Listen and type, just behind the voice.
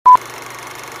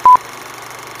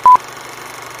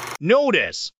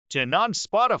Notice to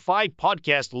non-Spotify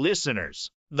podcast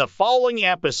listeners. The following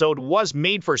episode was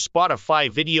made for Spotify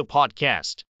video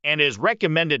podcast and is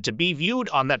recommended to be viewed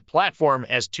on that platform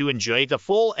as to enjoy the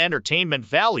full entertainment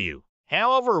value.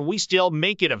 However, we still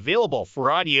make it available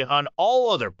for audio on all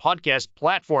other podcast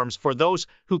platforms for those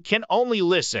who can only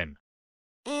listen.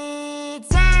 It's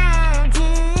time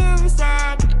to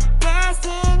start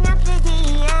blasting up the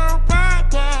video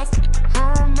podcast.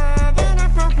 Home of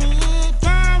inappropriate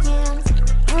guidance.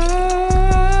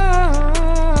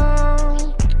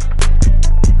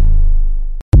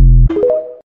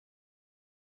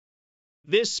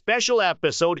 This special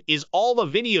episode is all the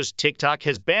videos TikTok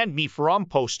has banned me from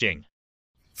posting.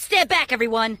 Step back,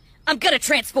 everyone. I'm gonna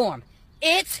transform.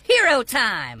 It's hero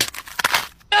time.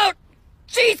 Oh,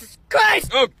 Jesus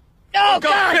Christ! Oh, God!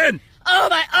 Ben! Oh,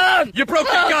 my arm! You broke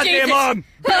your goddamn Jesus. arm!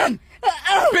 Ben!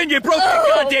 Ben, you broke your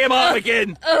goddamn arm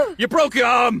again! You broke your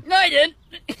arm! No, I didn't.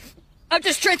 I'm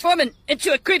just transforming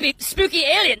into a creepy, spooky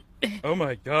alien. Oh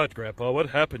my God, Grandpa,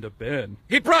 what happened to Ben?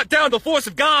 He brought down the force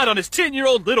of God on his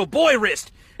 10-year-old little boy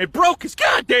wrist and broke his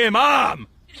goddamn arm!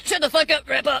 Shut the fuck up,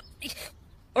 Grandpa.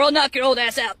 Or I'll knock your old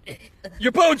ass out.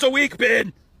 Your bones are weak,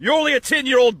 Ben! You're only a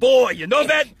 10-year-old boy, you know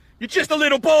that? You're just a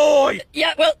little boy!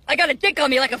 Yeah, well, I got a dick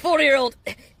on me like a 40-year-old.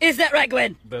 Is that right,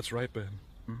 Gwen? That's right, Ben.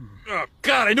 Oh,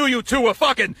 God, I knew you two were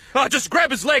fucking... just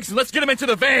grab his legs and let's get him into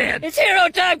the van! It's hero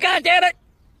time, goddammit!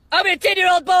 I'm a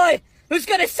 10-year-old boy who's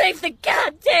gonna save the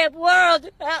goddamn world!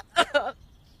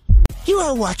 You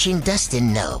are watching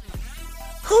Dustin Nope,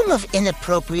 home of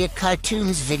inappropriate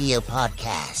cartoons video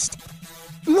podcast.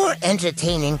 More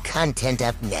entertaining content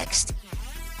up next.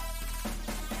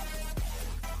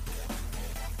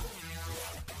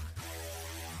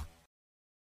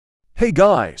 Hey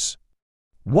guys,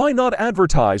 why not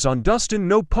advertise on Dustin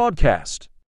Nope Podcast?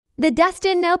 The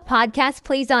Dustin Nope Podcast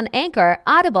plays on Anchor,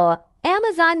 Audible,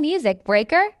 Amazon Music,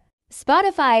 Breaker,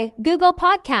 Spotify, Google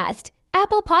Podcast,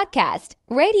 Apple Podcast,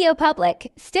 Radio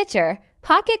Public, Stitcher,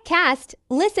 Pocket Cast,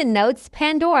 Listen Notes,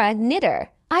 Pandora,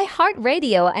 Knitter,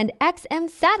 iHeartRadio, and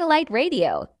XM Satellite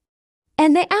Radio.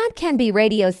 And the ad can be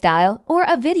radio style or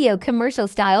a video commercial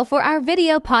style for our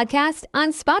video podcast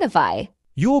on Spotify.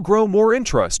 You'll grow more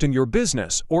interest in your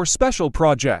business or special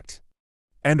project.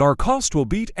 And our cost will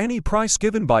beat any price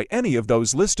given by any of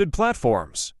those listed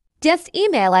platforms. Just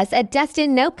email us at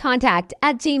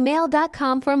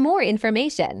dustinnopecontact@gmail.com for more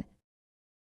information.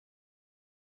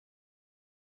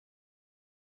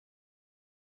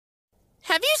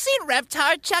 Have you seen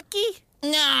Reptar, Chucky?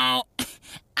 No.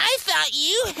 I thought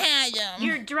you had him.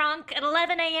 You're drunk at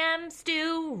 11 a.m.,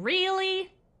 Stu?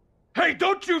 Really? Hey,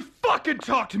 don't you fucking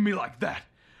talk to me like that!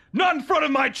 Not in front of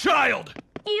my child!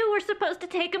 You were supposed to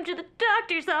take him to the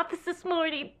doctor's office this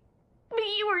morning, but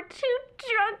you were too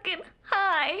drunk and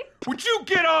high. Would you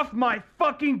get off my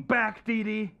fucking back, Dee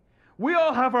Dee? We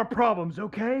all have our problems,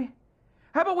 okay?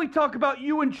 How about we talk about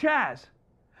you and Chaz?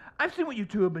 I've seen what you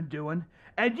two have been doing,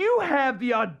 and you have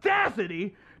the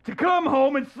audacity to come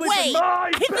home and sleep in my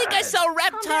bed! I think I saw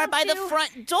Reptar by the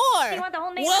front door. Do you want the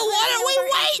whole neighborhood Well, what to are know we our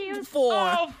waiting issues? for?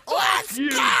 Oh, fuck Let's you,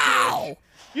 go! bitch.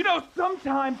 You know,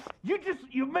 sometimes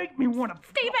you make me want to...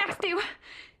 Stay back, Stu.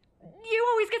 You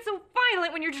always get so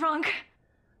violent when you're drunk.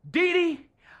 Dee Dee,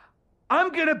 I'm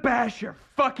gonna bash your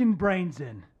fucking brains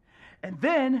in. And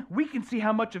then we can see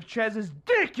how much of Chaz's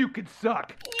dick you can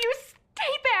suck. You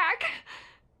stay back.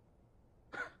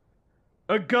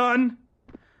 A gun?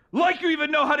 Like you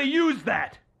even know how to use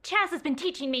that! Chaz has been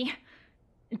teaching me.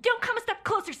 Don't come a step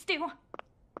closer, Stu.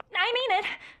 I mean it.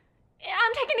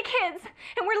 I'm taking the kids,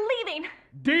 and we're leaving.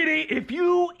 Dee Dee, if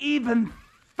you even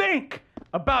think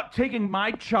about taking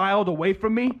my child away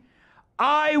from me,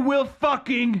 I will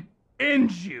fucking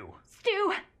end you.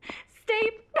 Stu, stay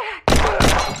back.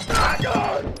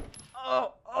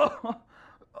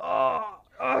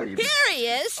 Here he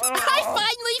is! I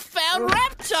finally found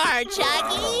Reptar,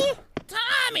 Chucky!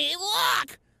 Tommy,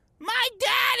 look! My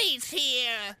daddy's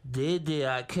here! Didi,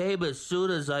 I came as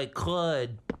soon as I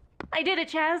could. I did it,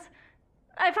 Chaz.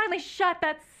 I finally shot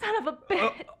that son of a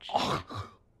bitch.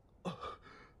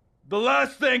 The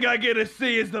last thing I get to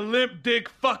see is the limp dick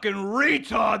fucking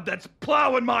retard that's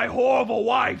plowing my horrible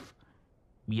wife.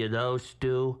 You know,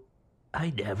 Stu, I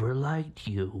never liked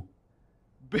you.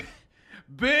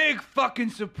 Big fucking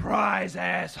surprise,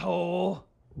 asshole.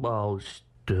 Oh,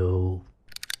 Stu.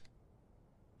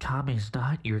 Tommy's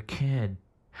not your kid.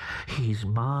 He's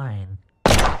mine.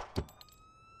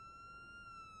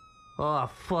 Oh,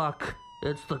 fuck.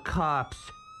 It's the cops.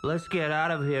 Let's get out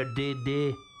of here,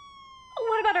 Didi.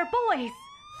 What about our boys?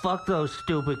 Fuck those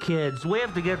stupid kids. We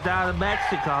have to get down to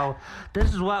Mexico.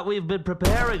 This is what we've been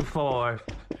preparing for.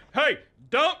 Hey,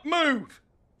 don't move!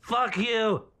 Fuck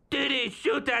you! Diddy,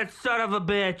 shoot that son of a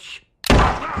bitch!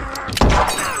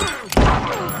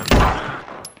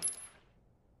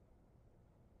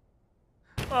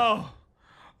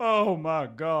 Oh my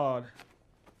God.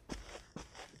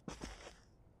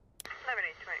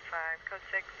 7825, code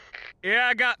 6. Yeah,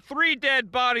 I got 3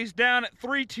 dead bodies down at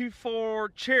 324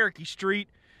 Cherokee Street.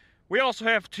 We also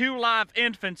have 2 live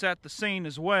infants at the scene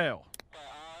as well.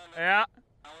 Yeah.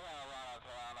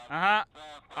 Uh-huh.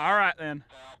 All right, then.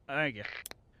 Thank you.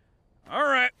 All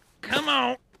right, come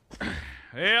on.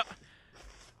 Yep.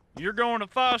 You're going to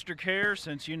foster care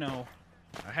since, you know,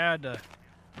 I had to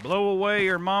blow away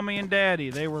your mommy and daddy.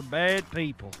 They were bad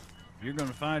people. You're going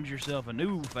to find yourself a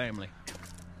new family.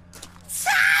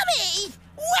 Tommy!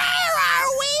 Where are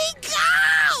we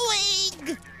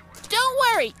going? Don't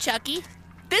worry, Chucky.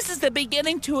 This is the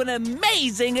beginning to an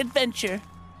amazing adventure.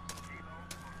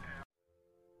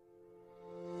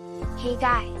 Hey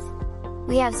guys,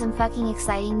 we have some fucking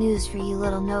exciting news for you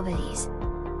little nobodies.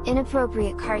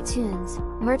 Inappropriate Cartoons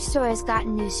merch store has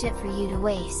gotten new shit for you to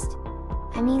waste.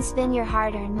 I mean, spend your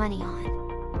hard-earned money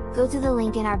on. Go to the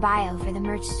link in our bio for the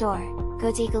merch store. Go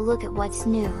take a look at what's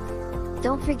new.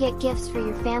 Don't forget gifts for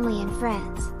your family and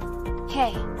friends.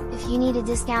 Hey, if you need a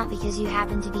discount because you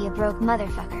happen to be a broke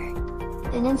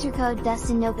motherfucker, then enter code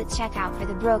DustinNope at checkout for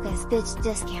the broke ass bitch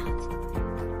discount.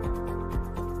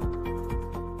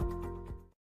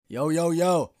 Yo, yo,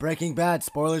 yo, Breaking Bad,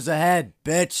 spoilers ahead,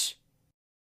 bitch!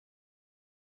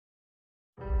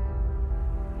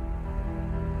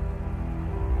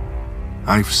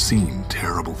 I've seen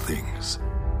terrible things.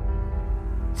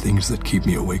 Things that keep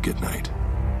me awake at night.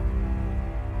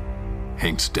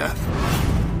 Hank's death.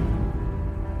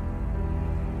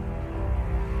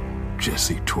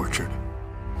 Jesse tortured.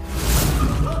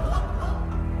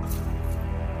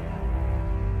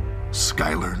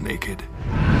 Skylar naked.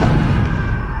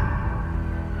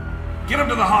 Get him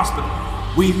to the hospital.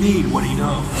 We need what he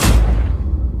knows.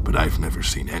 But I've never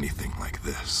seen anything like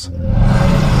this.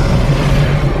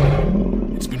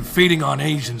 It's been feeding on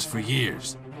Asians for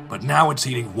years, but now it's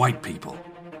eating white people.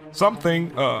 Something,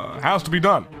 has to be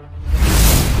done.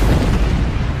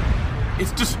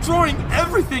 It's destroying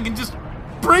everything and just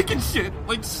breaking shit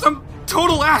like some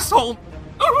total asshole.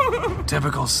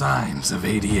 Typical signs of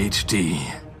ADHD.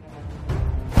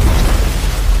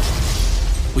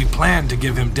 We plan to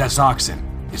give him desoxyn,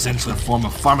 essentially a form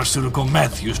of pharmaceutical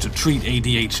meth used to treat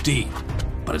ADHD,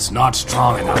 but it's not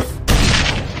strong enough.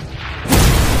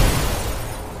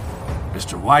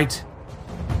 Mr. White,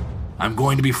 I'm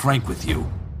going to be frank with you.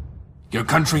 Your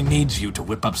country needs you to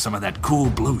whip up some of that cool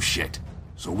blue shit,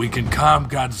 so we can calm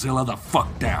Godzilla the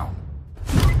fuck down.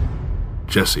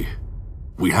 Jesse,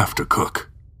 we have to cook.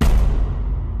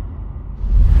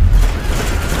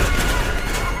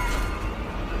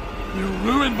 You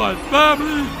ruined my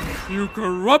family! You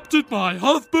corrupted my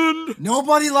husband!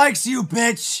 Nobody likes you,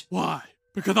 bitch! Why?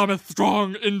 Because I'm a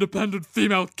strong, independent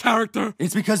female character?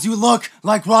 It's because you look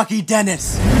like Rocky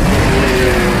Dennis!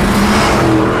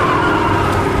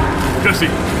 Jesse,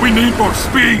 we need more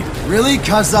speed! Really?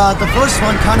 Cause, the first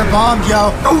one kinda bombed,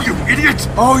 yo. No, you idiot!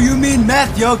 Oh, you mean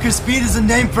meth, yo, cause speed is a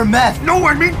name for meth. No,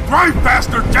 I mean drive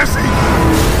faster, Jesse!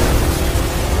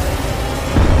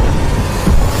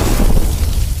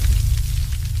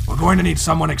 We're going to need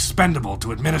someone expendable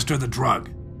to administer the drug.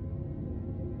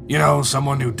 You know,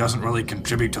 someone who doesn't really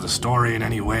contribute to the story in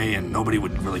any way and nobody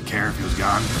would really care if he was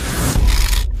gone.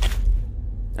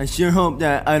 I sure hope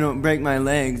that I don't break my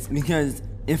legs, because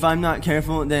if I'm not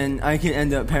careful, then I could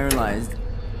end up paralyzed.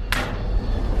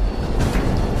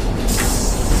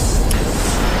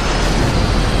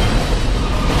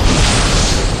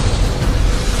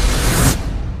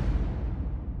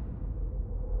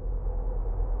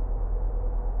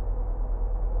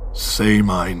 Say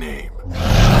my name.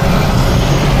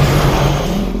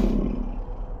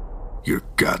 You're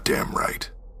goddamn right.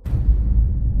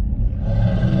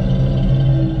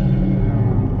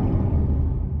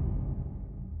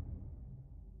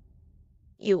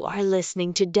 You are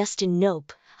listening to Dustin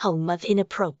Nope, home of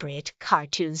inappropriate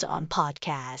cartoons on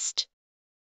podcast.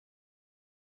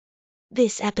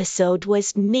 This episode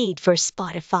was made for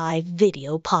Spotify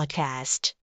Video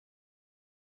Podcast.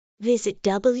 Visit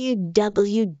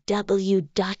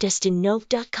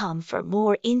www.dustinnope.com for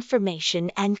more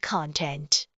information and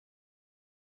content.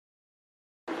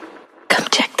 Come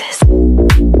check this.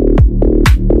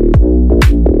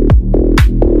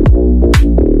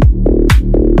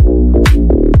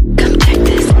 Come check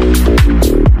this.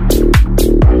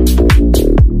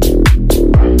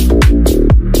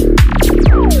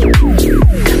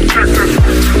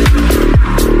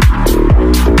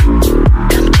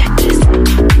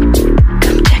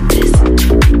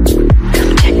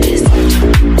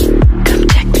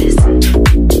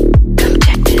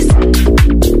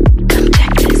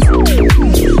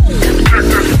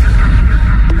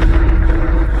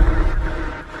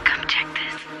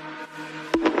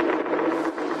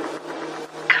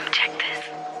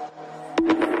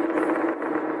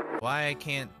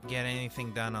 can't get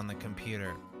anything done on the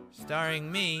computer.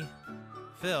 Starring me,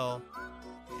 Phil,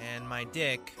 and my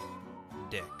dick,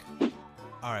 Dick.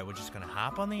 Alright, we're just gonna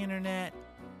hop on the internet,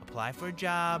 apply for a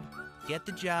job, get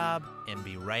the job, and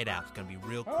be right out. It's gonna be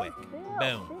real quick.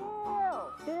 Boom.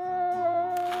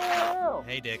 Phil!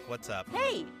 Hey, Dick, what's up?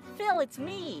 Hey, Phil, it's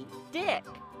me, Dick.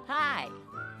 Hi.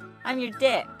 I'm your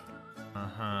Dick.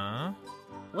 Uh-huh.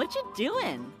 What you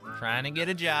doing? Trying to get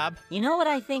a job. You know what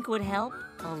I think would help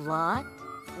a lot?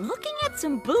 Looking at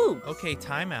some boobs. Okay,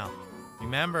 timeout.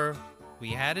 Remember, we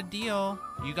had a deal.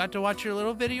 You got to watch your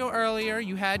little video earlier.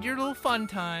 You had your little fun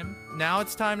time. Now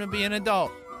it's time to be an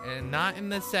adult, and not in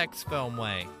the sex film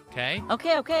way, okay?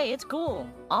 Okay, it's cool.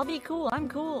 I'll be cool. I'm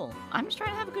cool. I'm just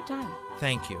trying to have a good time.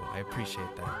 Thank you. I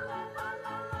appreciate that.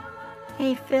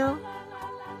 Hey, Phil.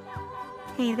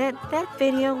 Hey, that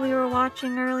video we were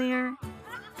watching earlier,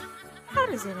 how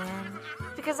does it end?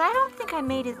 Because I don't think I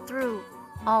made it through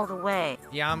all the way.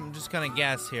 Yeah, I'm just gonna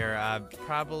guess here.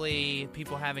 Probably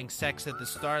people having sex at the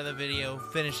start of the video,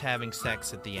 finish having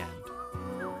sex at the end.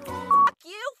 Fuck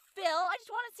you, Phil. I just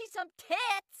want to see some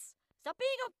tits. Stop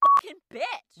being a fucking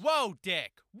bitch. Whoa,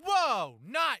 Dick. Whoa,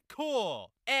 not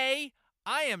cool. A,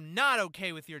 I am not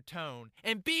okay with your tone.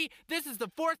 And B, this is the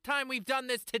 4th time we've done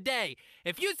this today.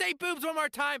 If you say boobs one more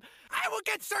time, I will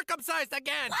get circumcised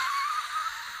again.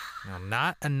 Now,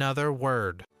 not another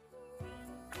word.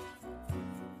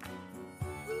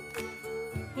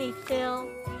 Hey, Phil.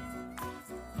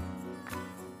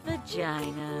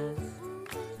 Vaginas.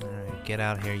 All right, get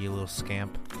out here, you little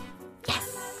scamp.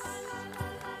 Yes!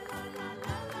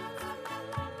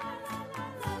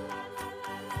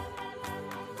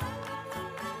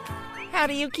 How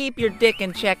do you keep your dick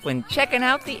in check when checking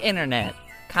out the internet?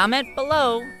 Comment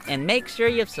below and make sure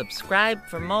you've subscribed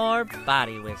for more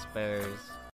Body Whispers.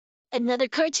 Another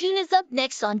cartoon is up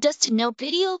next on Dustin Nope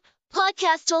Video,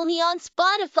 podcast only on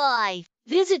Spotify.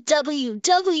 Visit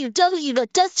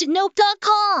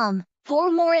www.dustinnope.com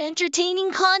for more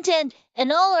entertaining content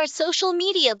and all our social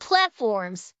media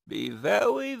platforms. Be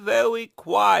very, very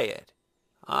quiet.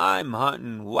 I'm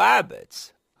hunting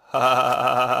wabbits.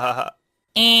 Ha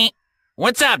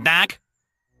What's up, Doc?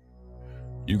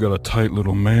 You got a tight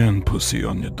little man pussy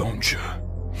on you, don't you?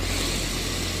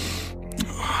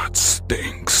 Oh, it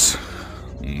stinks.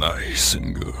 Nice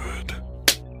and good.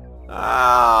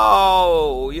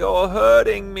 Ow! You're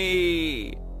hurting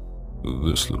me!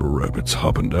 This little rabbit's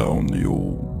hopping down the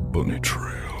old bunny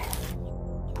trail.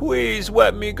 Please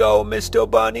let me go, Mr.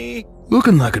 Bunny.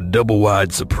 Looking like a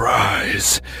double-wide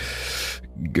surprise.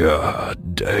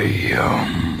 God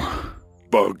damn.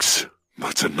 Bugs,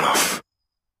 that's enough.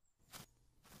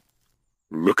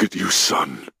 Look at you,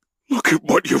 son. Look at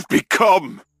what you've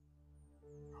become.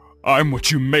 I'm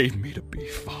what you made me to be,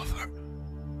 Father.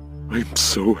 I'm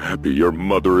so happy your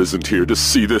mother isn't here to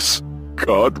see this.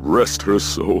 God rest her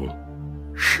soul.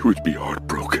 She would be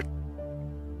heartbroken.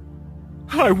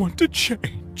 I want to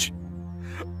change,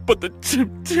 but the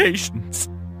temptations,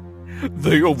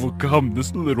 they overcome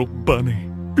this little bunny.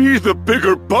 Be the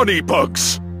bigger bunny,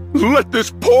 Bugs. Let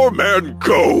this poor man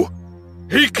go.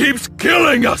 He keeps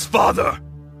killing us, Father.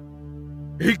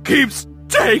 He keeps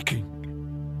taking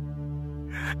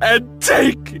and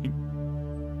taking.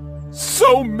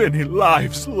 So many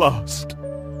lives lost.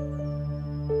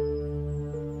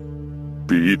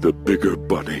 Be the bigger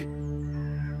bunny.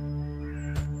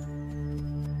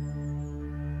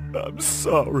 I'm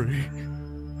sorry.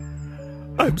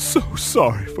 I'm so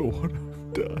sorry for what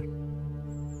I've done.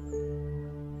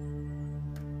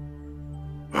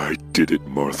 I did it,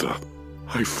 Martha.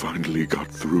 I finally got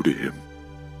through to him.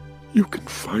 You can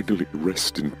finally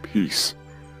rest in peace.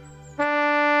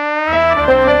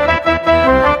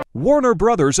 Warner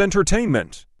Brothers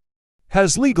Entertainment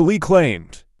has legally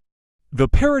claimed the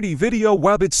parody video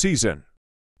Wabbit season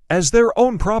as their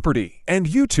own property, and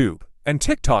YouTube and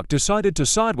TikTok decided to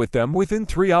side with them within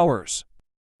 3 hours.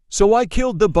 So I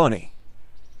killed the bunny.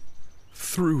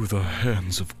 Through the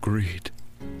hands of greed,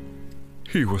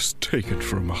 he was taken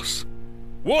from us.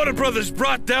 Warner Brothers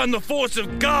brought down the force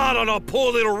of God on our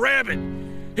poor little rabbit.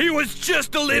 He was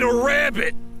just a little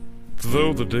rabbit.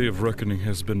 Though the day of reckoning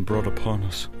has been brought upon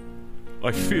us,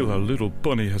 I feel our little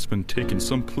bunny has been taken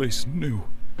someplace new.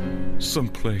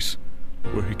 Someplace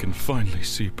where he can finally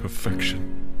see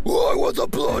perfection. I want the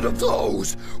blood of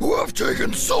those who have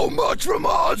taken so much from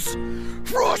us.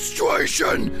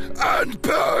 Frustration and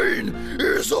pain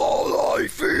is all I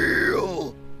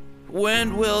feel.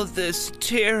 When will this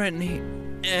tyranny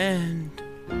end?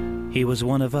 He was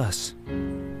one of us,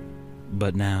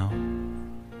 but now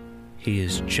he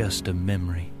is just a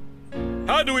memory.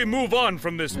 How do we move on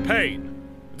from this pain?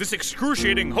 this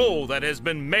excruciating hole that has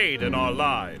been made in our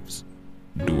lives.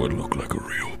 Do I look like a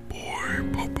real boy,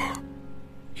 Papa?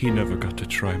 He never got to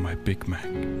try my Big Mac.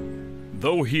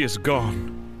 Though he is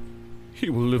gone, he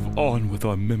will live on with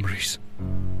our memories.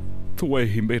 The way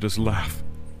he made us laugh.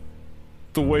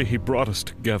 The way he brought us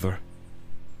together.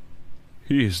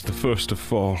 He is the first to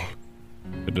fall,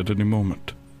 and at any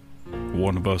moment,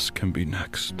 one of us can be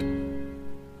next.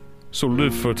 So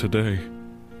live for today,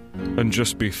 and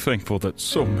just be thankful that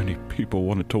so many people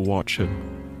wanted to watch him,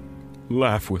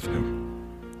 laugh with him,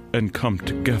 and come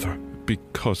together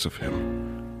because of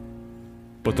him.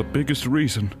 But the biggest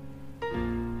reason,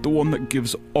 the one that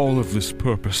gives all of this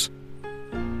purpose,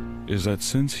 is that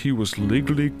since he was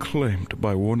legally claimed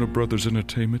by Warner Brothers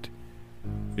Entertainment,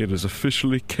 it is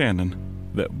officially canon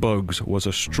that Bugs was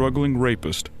a struggling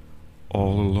rapist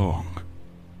all along.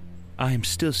 I am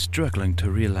still struggling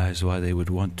to realize why they would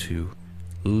want to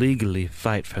legally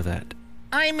fight for that.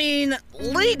 I mean,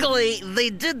 legally,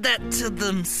 they did that to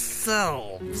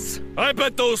themselves. I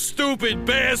bet those stupid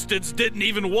bastards didn't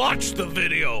even watch the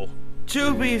video.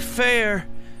 To be fair,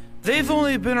 they've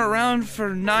only been around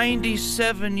for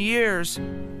 97 years.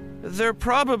 They're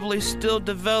probably still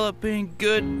developing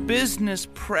good business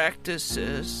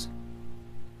practices.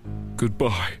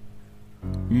 Goodbye,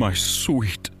 my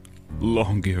sweet,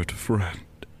 long-eared friend.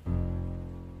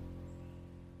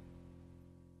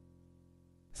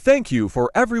 Thank you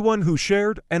for everyone who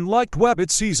shared and liked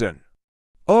Wabbit Season.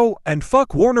 Oh, and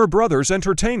fuck Warner Brothers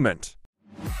Entertainment.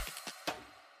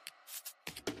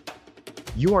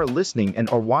 You are listening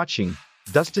and are watching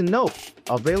Dustin Nope,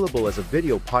 available as a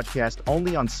video podcast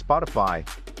only on Spotify.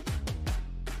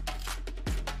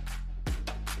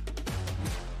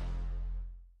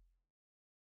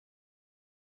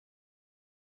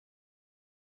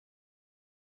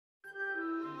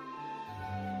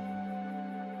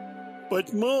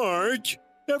 But Marge,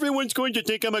 everyone's going to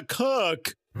think I'm a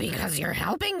cuck. Because you're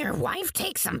helping your wife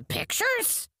take some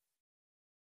pictures?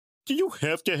 Do you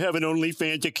have to have an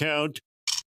OnlyFans account?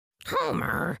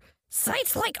 Homer,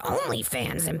 sites like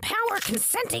OnlyFans empower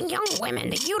consenting young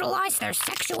women to utilize their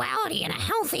sexuality in a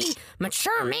healthy,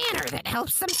 mature manner that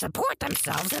helps them support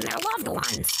themselves and their loved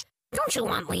ones. Don't you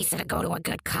want Lisa to go to a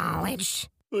good college?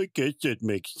 I guess that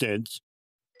makes sense.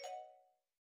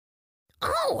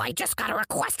 Oh, I just got a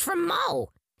request from Mo.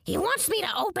 He wants me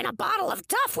to open a bottle of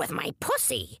Duff with my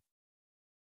pussy.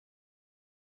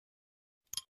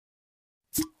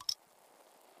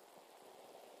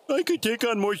 I could take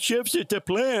on more shifts at the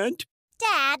plant.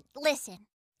 Dad, listen.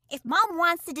 If Mom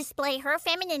wants to display her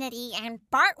femininity and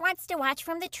Bart wants to watch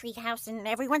from the treehouse and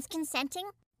everyone's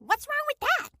consenting, what's wrong with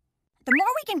that? The more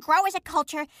we can grow as a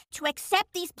culture to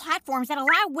accept these platforms that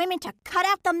allow women to cut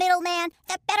out the middleman,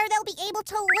 the better they'll be able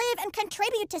to live and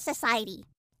contribute to society.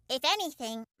 If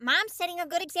anything, Mom's setting a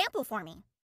good example for me.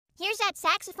 Here's that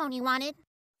saxophone you wanted.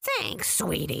 Thanks,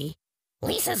 sweetie.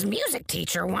 Lisa's music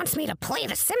teacher wants me to play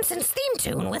the Simpsons theme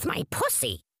tune with my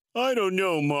pussy. I don't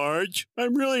know, Marge.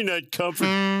 I'm really not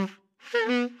comfortable.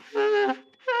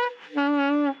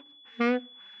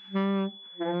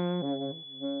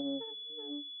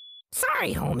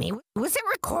 Sorry, homie. Was it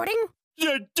recording?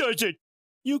 That does it.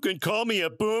 You can call me a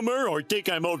boomer or think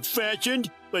I'm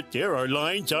old-fashioned, but there are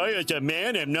lines I, as a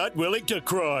man, am not willing to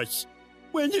cross.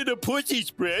 When did a pussy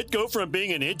spread go from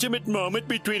being an intimate moment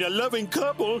between a loving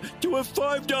couple to a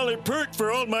 $5 perk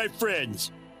for all my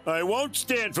friends? I won't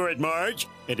stand for it, Marge.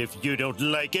 And if you don't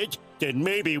like it, then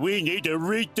maybe we need to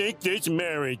rethink this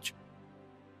marriage.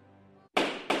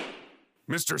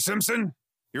 Mr. Simpson,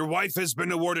 your wife has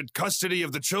been awarded custody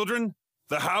of the children,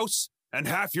 the house, and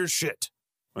half your shit.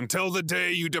 Until the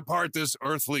day you depart this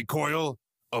earthly coil,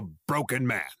 a broken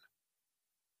man.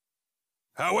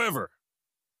 However,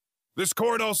 this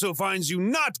court also finds you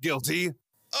not guilty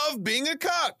of being a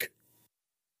cuck.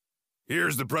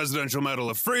 Here's the Presidential Medal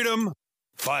of Freedom,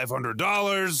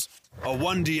 $500, a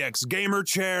 1DX gamer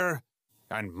chair,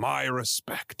 and my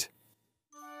respect.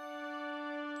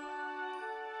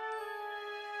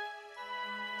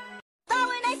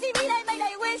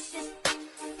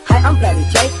 Hi, I'm Bloody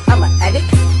Jake. I'm an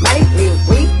addict. Money, real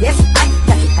weed. Yes, I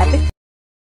got it epic.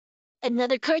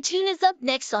 Another cartoon is up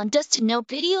next on Dustin Nope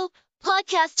Video,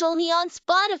 podcast only on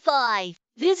Spotify.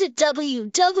 Visit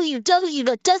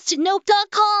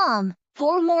www.dustinnope.com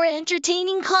for more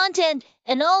entertaining content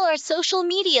and all our social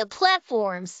media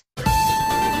platforms. Here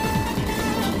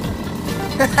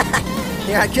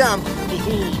I come.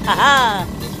 Haha.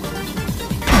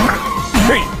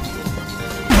 Hey!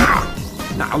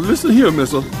 Now listen here,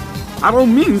 mister. I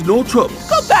don't mean no trouble.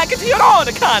 Go back into your own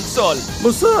console.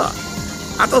 But sir,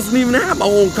 I doesn't even have my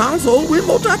own console. We're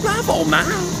multi-platform now.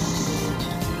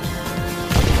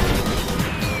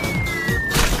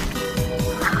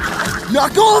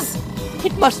 Knuckles?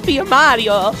 It must be a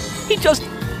Mario. He takes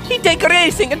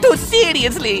racing too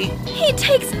seriously. He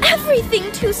takes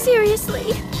everything too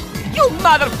seriously. You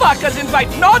motherfuckers invite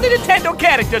non-Nintendo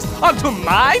characters onto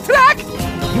my track?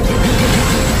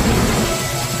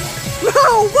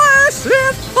 Oh, this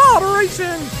is pod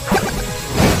racing!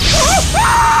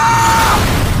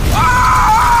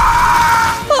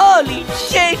 Holy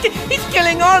shit! He's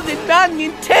killing all the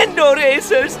non-Nintendo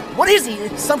racers! What is he,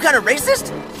 some kind of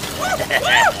racist?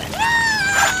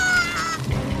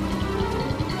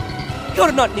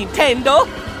 You're not Nintendo!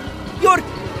 You're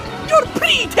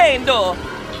Pretendo!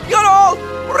 You're all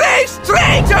race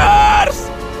traitors!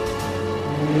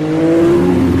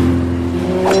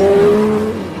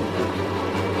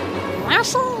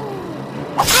 Russell!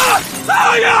 Oh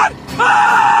my god!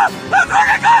 Ah! I'm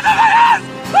fucking going to my ass!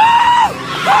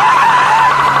 Ah!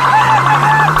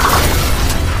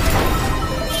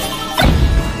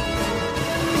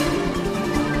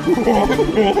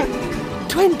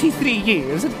 23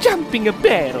 years of jumping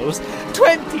barrels.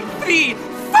 23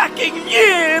 fucking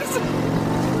years!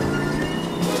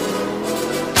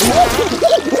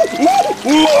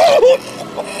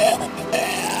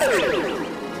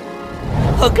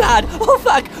 Oh god! Oh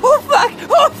fuck! Oh fuck!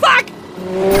 Oh fuck!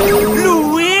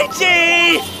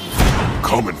 Luigi!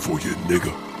 Coming for you,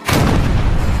 nigga.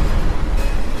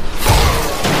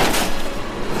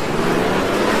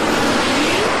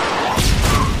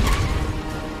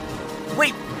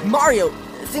 Wait, Mario,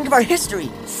 think of our history.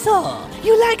 So,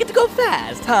 you like it to go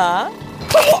fast, huh?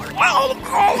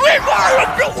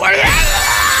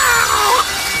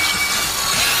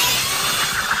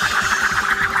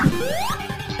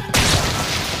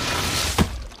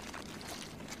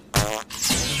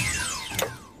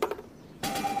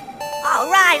 All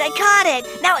right, I caught it.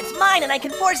 Now it's mine and I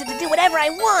can force it to do whatever I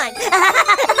want.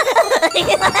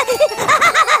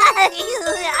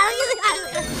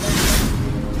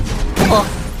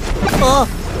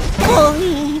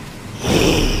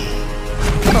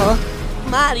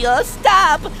 Mario,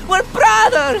 stop! We're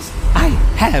brothers! I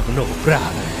have no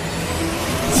brother.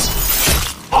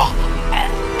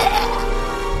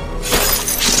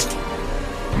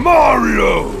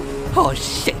 Mario! Oh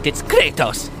shit, it's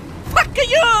Kratos! Fuck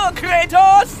you,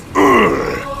 Kratos!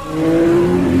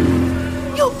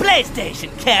 You PlayStation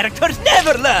characters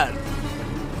never learn!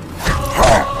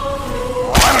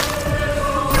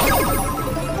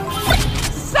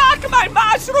 Suck my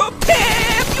mushroom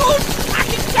tip, you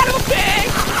fucking son of a pig!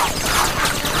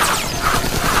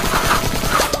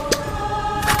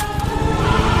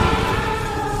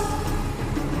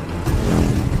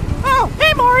 Oh,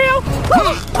 hey Mario!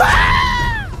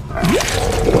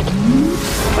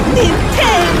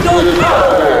 Nintendo!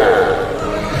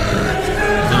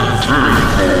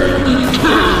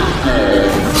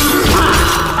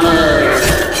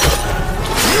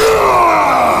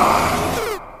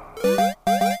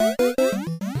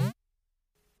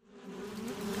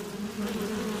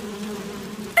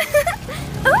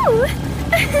 Ooh!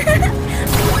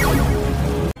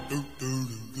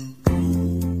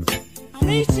 I'm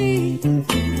easy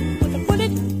with a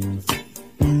bullet.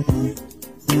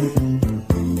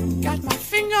 Got my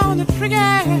finger on the trigger.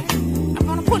 I'm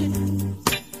gonna pull it.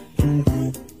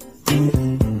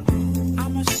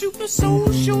 I'm a super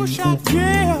soul sure shot,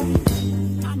 yeah.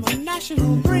 I'm a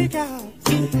national breakout.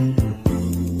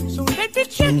 So let me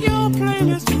check your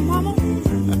playlist, mama.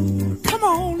 Come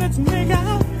on, let's make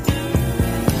out.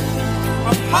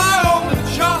 I'm high on the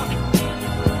chart.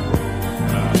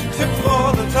 Tip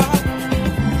for the top.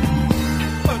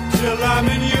 Until I'm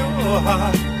in your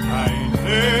heart, I ain't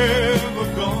never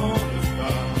gonna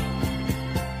stop.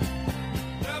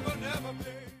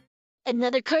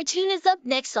 Another cartoon is up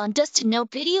next on Dustin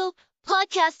Nope Video,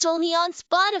 podcast only on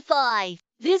Spotify.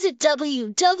 Visit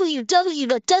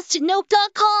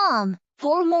www.dustinnope.com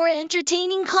for more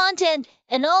entertaining content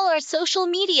and all our social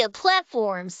media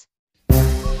platforms.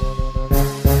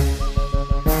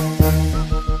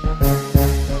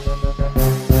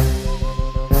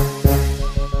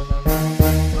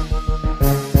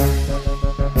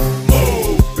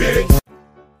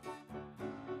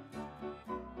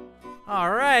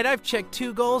 Alright, I've checked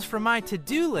 2 goals from my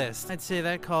to-do list. I'd say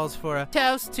that calls for a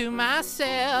toast to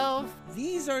myself.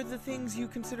 These are the things you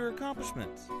consider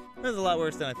accomplishments. That's a lot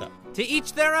worse than I thought. To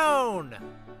each their own.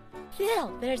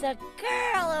 Phil, there's a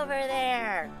girl over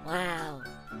there. Wow.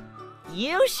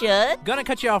 You should. Gonna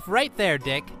cut you off right there,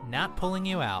 Dick. Not pulling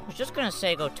you out. I was just gonna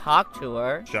say go talk to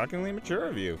her. Shockingly mature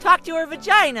of you. Talk to her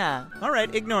vagina. All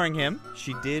right, ignoring him,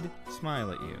 she did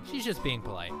smile at you. She's just being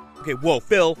polite. Okay, whoa,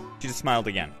 Phil. She just smiled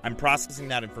again. I'm processing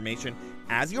that information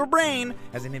as your brain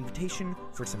as an invitation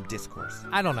for some discourse.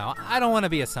 I don't know. I don't want to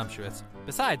be assumptuous.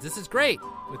 Besides, this is great.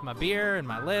 With my beer and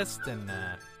my list and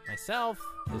myself,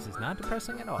 this is not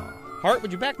depressing at all. Hart,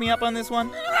 would you back me up on this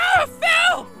one? Oh,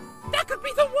 Phil! That could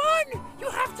be the one! You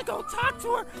have to go talk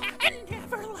to her and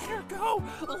never let her go.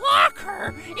 Lock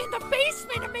her in the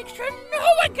basement and make sure no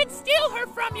one can steal her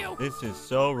from you. This is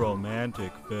so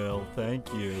romantic, Phil.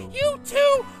 Thank you. You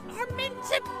two are meant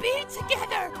to be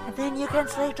together. And then you can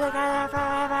sleep together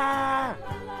forever.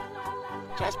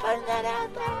 Just putting that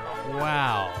out there.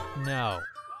 Wow. No.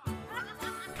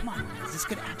 Come on, is this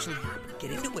gonna actually happen?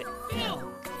 Get into it. Phil,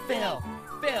 Phil,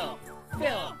 Phil,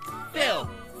 Phil, Phil,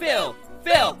 Phil,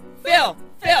 Phil, Phil, Phil,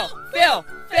 Phil, Phil,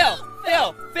 Phil,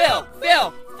 Phil, Phil,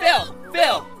 Phil,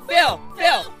 Phil, Phil,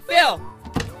 Phil, Phil.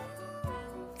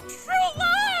 True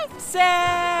love!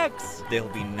 Sex! There'll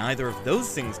be neither of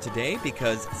those things today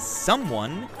because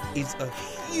someone is a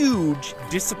huge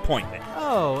disappointment.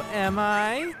 Oh, am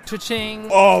I? Cha-ching.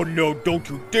 Oh no, don't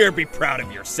you dare be proud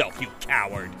of yourself, you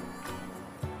coward.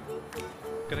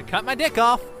 Gonna cut my dick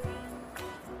off.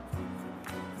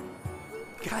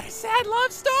 Got a sad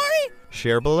love story?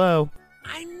 Share below.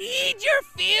 I need your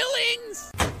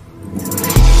feelings.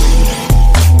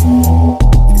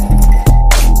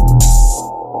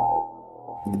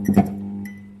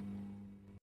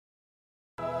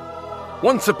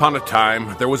 Once upon a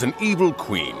time, there was an evil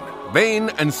queen, vain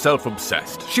and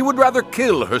self-obsessed. She would rather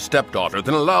kill her stepdaughter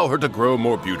than allow her to grow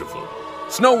more beautiful.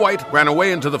 Snow White ran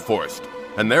away into the forest,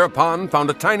 and thereupon found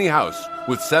a tiny house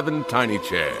with 7 tiny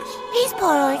chairs. These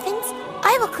poor orphans.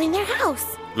 I will clean their house.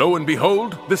 Lo and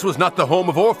behold, this was not the home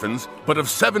of orphans, but of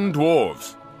 7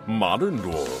 dwarves. Modern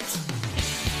dwarves.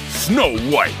 Snow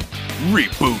White,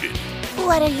 rebooted.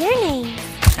 What are your names?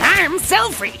 I'm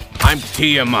Selfie. I'm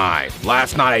TMI.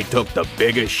 Last night I took the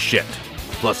biggest shit.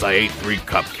 Plus I ate 3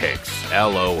 cupcakes.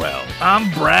 LOL. I'm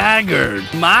Braggart.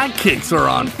 My kicks are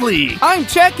on fleek. I'm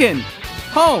Checkin'.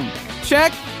 Home.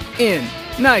 Check in.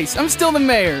 Nice. I'm still the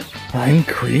mayor. I'm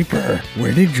Creeper.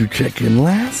 Where did you check in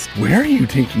last? Where are you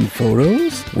taking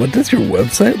photos? What does your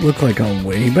website look like on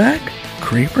Wayback?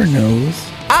 Creeper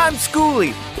knows. I'm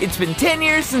Schoolie. It's been 10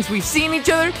 years since we've seen each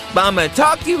other, but I'm gonna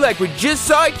talk to you like we just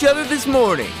saw each other this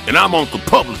morning. And I'm Uncle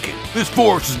Publican. This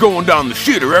forest is going down the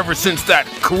shitter ever since that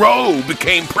crow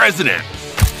became president.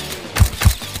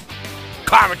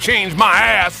 Climate change my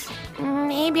ass.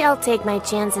 Maybe I'll take my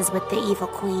chances with the evil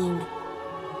queen.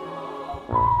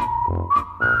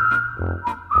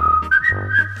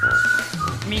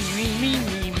 Me, me, me,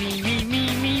 me, me, me,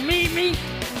 me, me, me, me.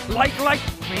 Like,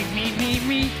 me, me, me,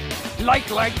 me. Like,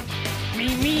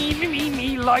 me, me, me, me,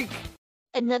 me, like.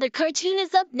 Another cartoon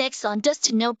is up next on Dust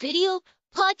to Know Video,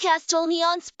 podcast only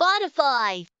on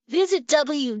Spotify. Visit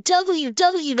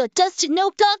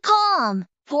www.dusttoknow.com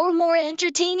for more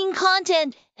entertaining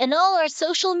content and all our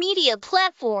social media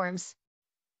platforms.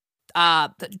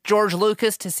 George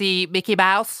Lucas to see Mickey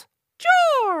Mouse?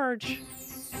 George!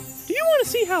 Do you want to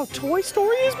see how Toy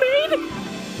Story is made?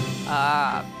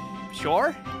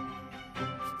 Sure.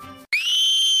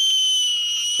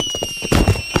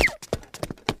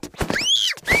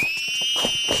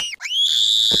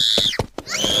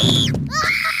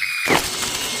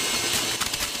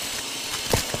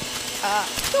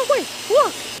 Oh, wait,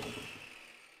 look!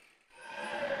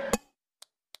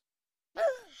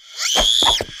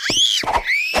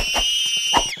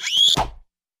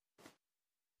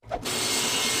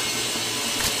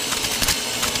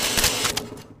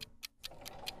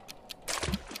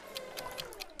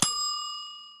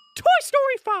 Toy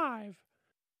Story 5!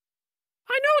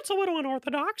 I know it's a little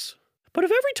unorthodox, but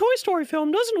if every Toy Story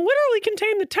film doesn't literally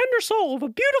contain the tender soul of a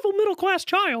beautiful middle-class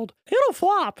child, it'll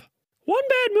flop. One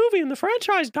bad movie and the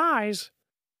franchise dies.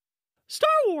 Star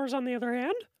Wars, on the other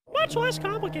hand, much less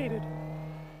complicated.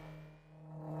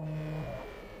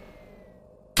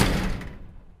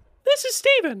 This is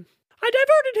Steven. I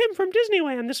diverted him from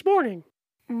Disneyland this morning.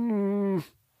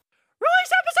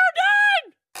 Release episode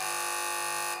 9!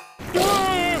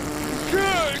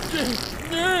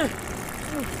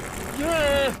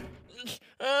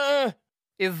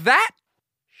 Is that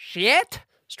shit?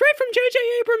 Straight from J.J.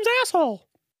 Abrams' asshole.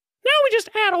 Now we just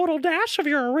add a little dash of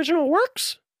your original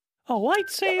works. A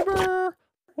lightsaber,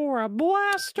 or a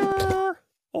blaster,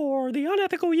 or the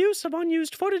unethical use of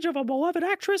unused footage of a beloved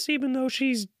actress even though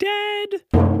she's dead.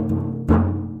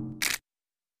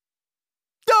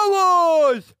 Star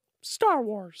Wars! Star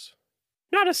Wars.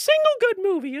 Not a single good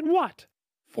movie in what?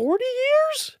 40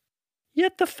 years?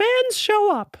 Yet the fans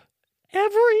show up.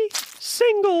 Every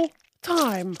single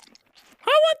time.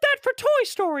 I want that for Toy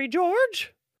Story,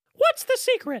 George. What's the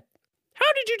secret?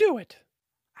 How did you do it?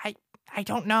 I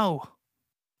don't know.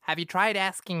 Have you tried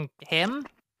asking him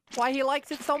why he likes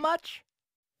it so much?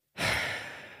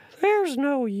 There's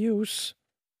no use.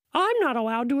 I'm not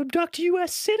allowed to abduct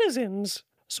U.S. citizens,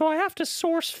 so I have to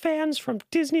source fans from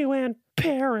Disneyland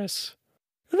Paris.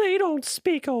 They don't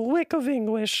speak a lick of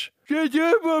English.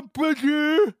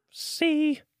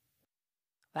 See?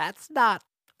 That's not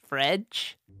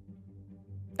French.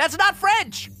 That's not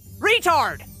French!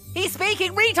 Retard! He's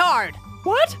speaking retard!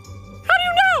 What? How do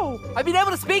you know? I've been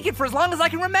able to speak it for as long as I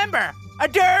can remember.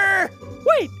 Adeur!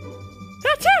 Wait,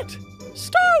 that's it!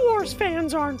 Star Wars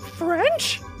fans aren't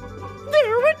French!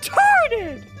 They're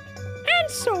retarded! And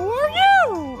so are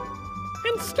you!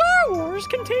 And Star Wars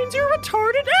contains your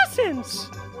retarded essence!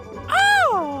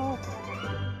 Oh!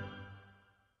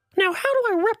 Now how do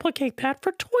I replicate that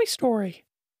for Toy Story?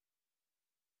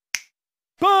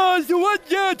 Buzz, what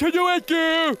to do it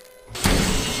to?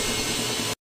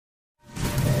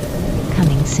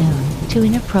 Coming soon to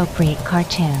Inappropriate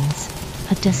Cartoons,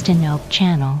 a Dustin Nope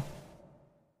channel.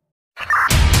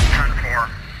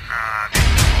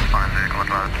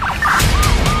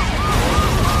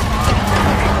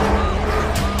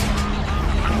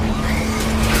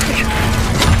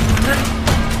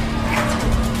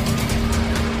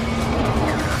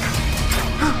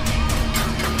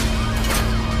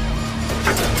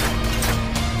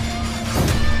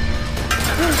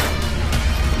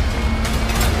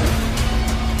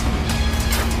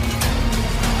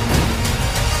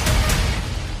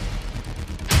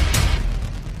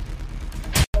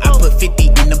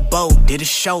 Did a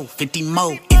show, 50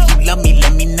 more. If you love me,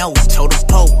 let me know. Total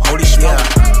pole, holy smoke.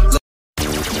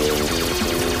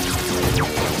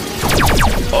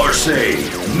 RC,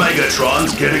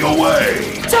 Megatron's getting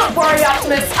away. Don't worry,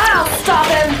 Optimus. I'll stop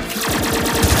him.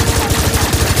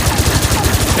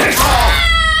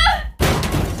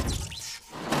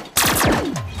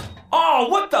 Oh,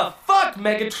 what the fuck,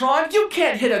 Megatron? You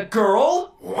can't hit a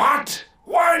girl. What?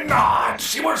 Why not?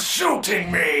 She was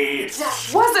shooting me!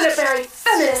 That wasn't a very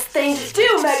feminist thing to do,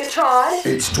 Megatron!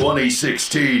 It's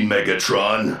 2016,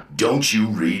 Megatron. Don't you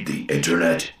read the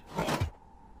internet?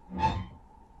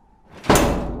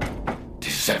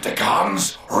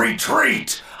 Decepticons,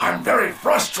 retreat! I'm very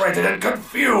frustrated and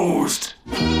confused!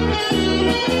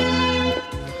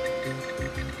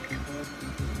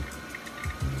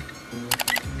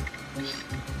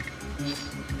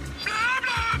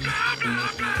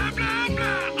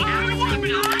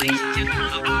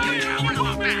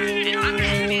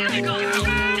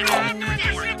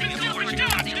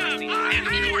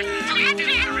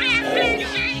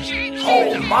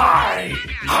 Oh my!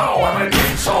 How am I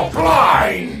getting so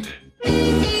blind?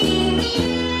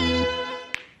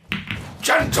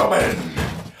 Gentlemen,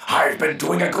 I've been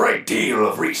doing a great deal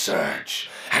of research,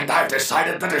 and I've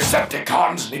decided the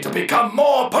Decepticons need to become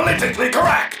more politically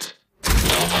correct.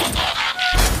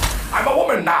 I'm a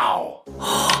woman now.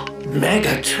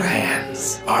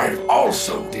 Megatrans. I've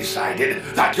also decided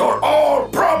that you're all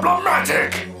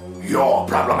problematic. You're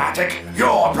problematic,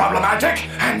 you're problematic,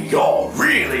 and you're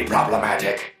really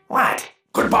problematic. What?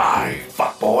 Goodbye,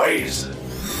 fuckboys.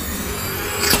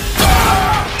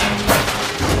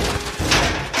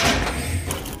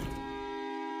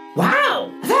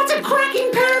 Wow, that's a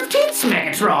cracking pair of tits,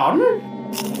 Megatron!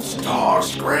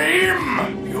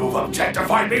 Starscream, you've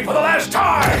objectified me for the last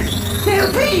time!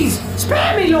 Now please,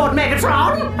 spare me, Lord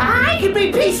Megatron! I can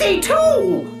be PC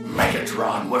too!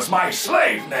 Megatron was my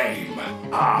slave name.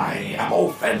 I am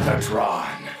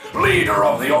Offendertron, leader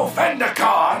of the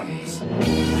Offendicons.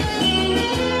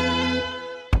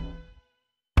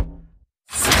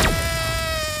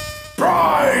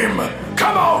 Prime,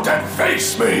 come out and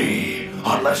face me,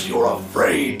 unless you're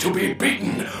afraid to be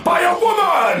beaten by a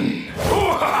woman!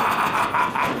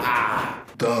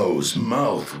 Those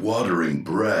mouth-watering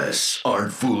breasts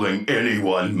aren't fooling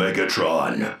anyone,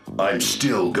 Megatron. I'm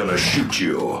still gonna shoot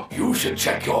you. You should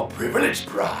check your privilege,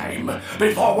 Prime,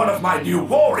 before one of my new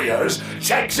warriors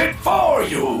checks it for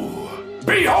you.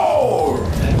 Behold!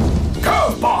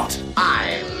 Curvebot!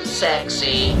 I'm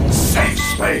sexy. Safe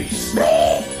Space!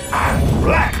 And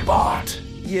Blackbot!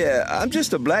 Yeah, I'm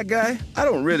just a black guy. I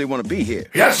don't really want to be here.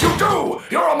 Yes, you do!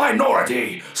 You're a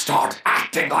minority! Start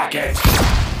acting like it!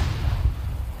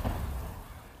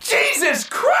 Jesus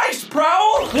Christ,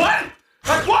 Prowl! What?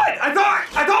 Like what? I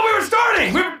thought we were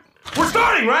starting! We're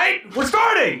starting, right? We're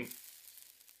starting!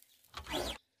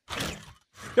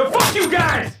 Yo, fuck you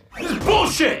guys! This is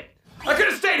bullshit! I could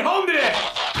have stayed home today!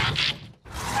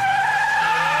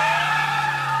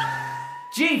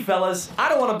 fellas. I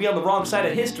don't want to be on the wrong side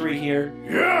of history here.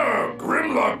 Yeah,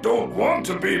 Grimlock don't want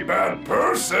to be a bad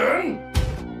person.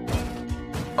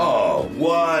 Oh,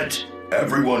 what?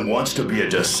 Everyone wants to be a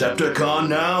Decepticon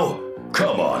now?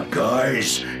 Come on,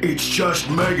 guys. It's just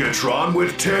Megatron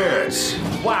with tits.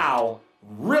 Wow.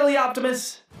 Really,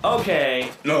 Optimus?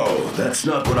 Okay. No, that's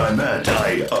not what I meant.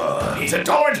 He's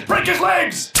intolerant! Break his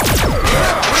legs!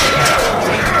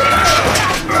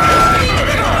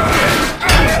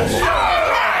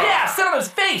 Yeah, sit on his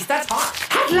face! That's hot!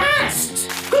 At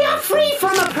last, we are free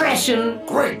from oppression.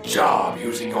 Great job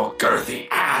using your girthy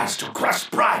ass to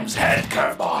crush Prime's head,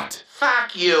 Curvebot.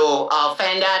 Fuck you,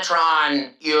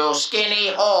 Offendertron, you skinny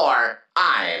whore.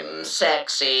 I'm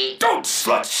sexy. Don't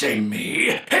slut-shame me.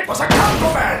 It was a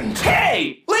compliment.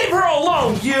 Hey! Leave her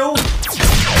alone, you!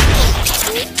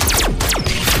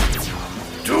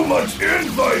 Too much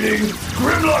infighting.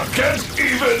 Grimlock can't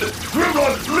even.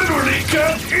 Grimlock literally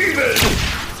can't even.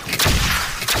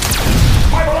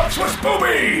 Hyperlux was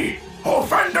booby!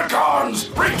 Offendercons,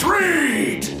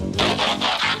 retreat!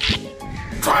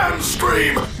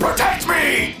 Transstream, protect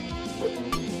me!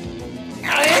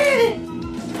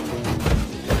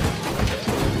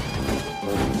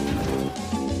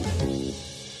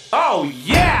 Oh,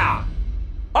 yeah!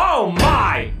 Oh,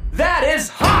 my! That is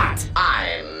hot!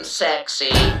 I'm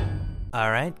sexy.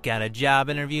 Alright, got a job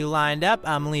interview lined up.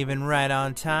 I'm leaving right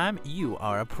on time. You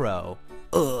are a pro.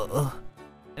 Ugh.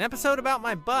 An episode about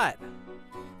my butt.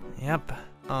 Yep.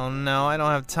 Oh no, I don't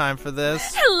have time for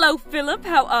this. Hello, Philip.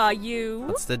 How are you?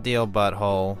 What's the deal,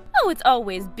 butthole? Oh, it's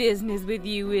always business with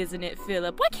you, isn't it,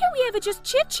 Philip? Why can't we ever just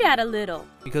chit-chat a little?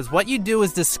 Because what you do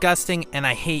is disgusting and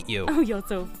I hate you. Oh, you're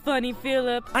so funny,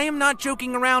 Philip. I am not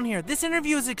joking around here. This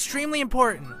interview is extremely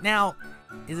important. Now,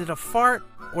 is it a fart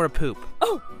or a poop?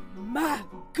 Oh, my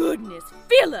goodness,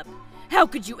 Philip! How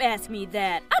could you ask me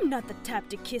that? I'm not the type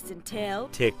to kiss and tell.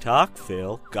 Tick-tock,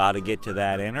 Phil. Gotta get to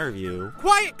that interview.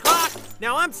 Quiet, clock!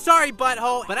 Now, I'm sorry,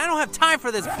 butthole, but I don't have time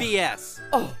for this BS.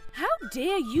 Oh, how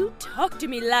dare you talk to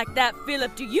me like that,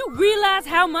 Philip? Do you realize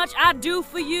how much I do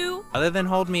for you? Other than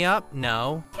hold me up,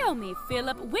 no. Tell me,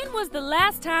 Philip, when was the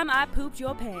last time I pooped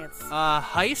your pants?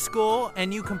 High school,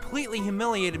 and you completely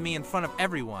humiliated me in front of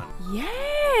everyone.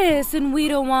 Yes, and we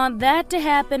don't want that to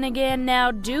happen again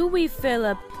now, do we,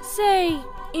 Philip? Say,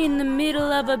 in the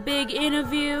middle of a big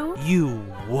interview? You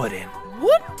wouldn't.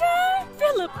 Wouldn't I?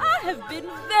 Philip, I have been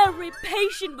very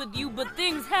patient with you, but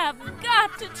things have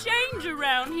got to change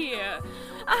around here.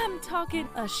 I'm talking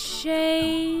a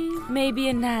shave, maybe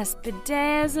a nice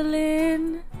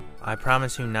bedazzling. I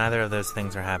promise you neither of those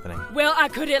things are happening. Well, I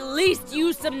could at least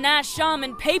use some nice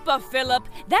shaman paper, Philip.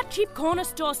 That cheap corner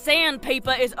store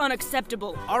sandpaper is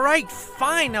unacceptable. All right,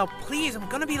 fine. Now, please, I'm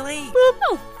gonna be late. Boop.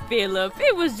 Oh, Philip,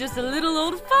 it was just a little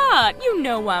old fart. You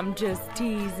know I'm just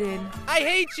teasing. I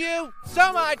hate you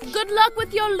so much. Good luck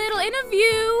with your little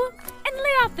interview. And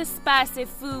lay out the spicy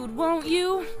food, won't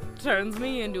you? Turns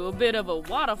me into a bit of a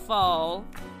waterfall.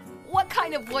 What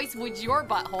kind of voice would your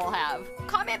butthole have?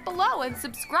 Comment below and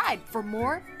subscribe for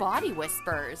more Body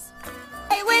Whispers.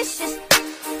 Hey, wishes.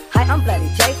 Hi, I'm Bloody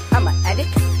J. I'm an addict.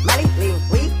 Molly, lean,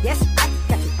 weed. Yes, I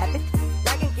got you have it.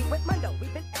 Dragon Geek with Mundo.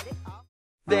 We've been at it all.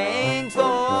 Thanks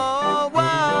for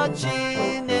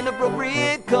watching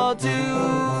Inappropriate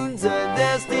Cartoons. A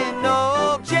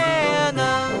Destino Channel.